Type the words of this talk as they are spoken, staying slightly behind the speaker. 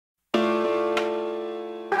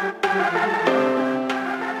Yo,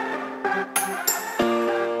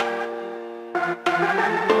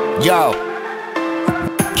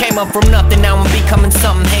 came up from nothing, now I'm becoming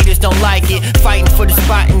something. Haters don't like it. Fighting for the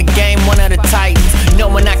spot in the game, one of the titans.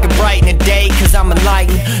 Knowing I can brighten the day, cause I'm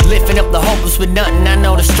enlightened. Lifting up the hopeless with nothing, I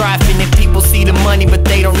know the striving. And people see the money, but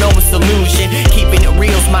they don't know a solution. Keeping it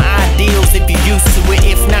real's my ideals, if you're used to it.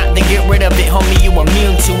 If not, then get rid of it, homie, you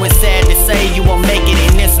immune to it. Sad to say, you won't make it,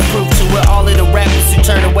 and this is proof to it. All of the rappers who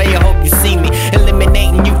turn away, I hope you see me.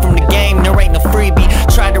 Eliminating you from the game, there ain't no freebie.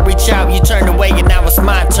 Try to reach out, you turn away, and now it's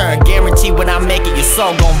my turn. Guarantee when I make it, your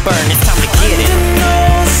soul gon' burn. It's time to get it. Under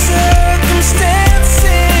no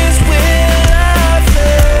circumstances will I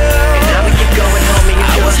fail. And I'ma keep going, homie,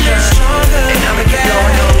 until I shine. And I'ma keep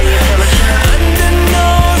going, homie, until I shine. Under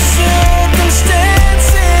no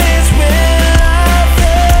circumstances will I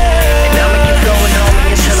fail. And I'ma keep going,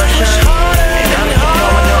 homie, until I shine. And I'ma keep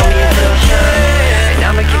going, homie, until I shine. And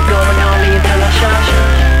I'ma keep going, homie, until I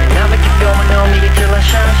shine. And I'ma keep going, homie, until I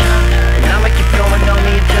shine. And I'ma keep going,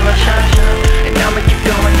 homie, until I shine. And I'ma keep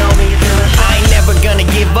going, homie, until I shine. I ain't never gonna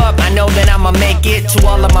give up, I know that I'ma make it. To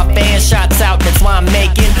all of my fans, shots out, that's why I'm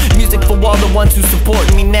making music for all the ones who support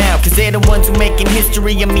me now. Cause they're the ones who making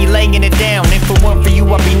history of me laying it down. If it weren't for you,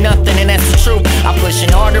 I'd be nothing, and that's the truth. I'm pushing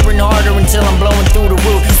harder and harder until I'm blowing through the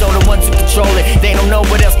roof. So the ones who control it, they don't know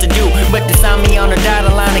what else to do but to sign me on a dotted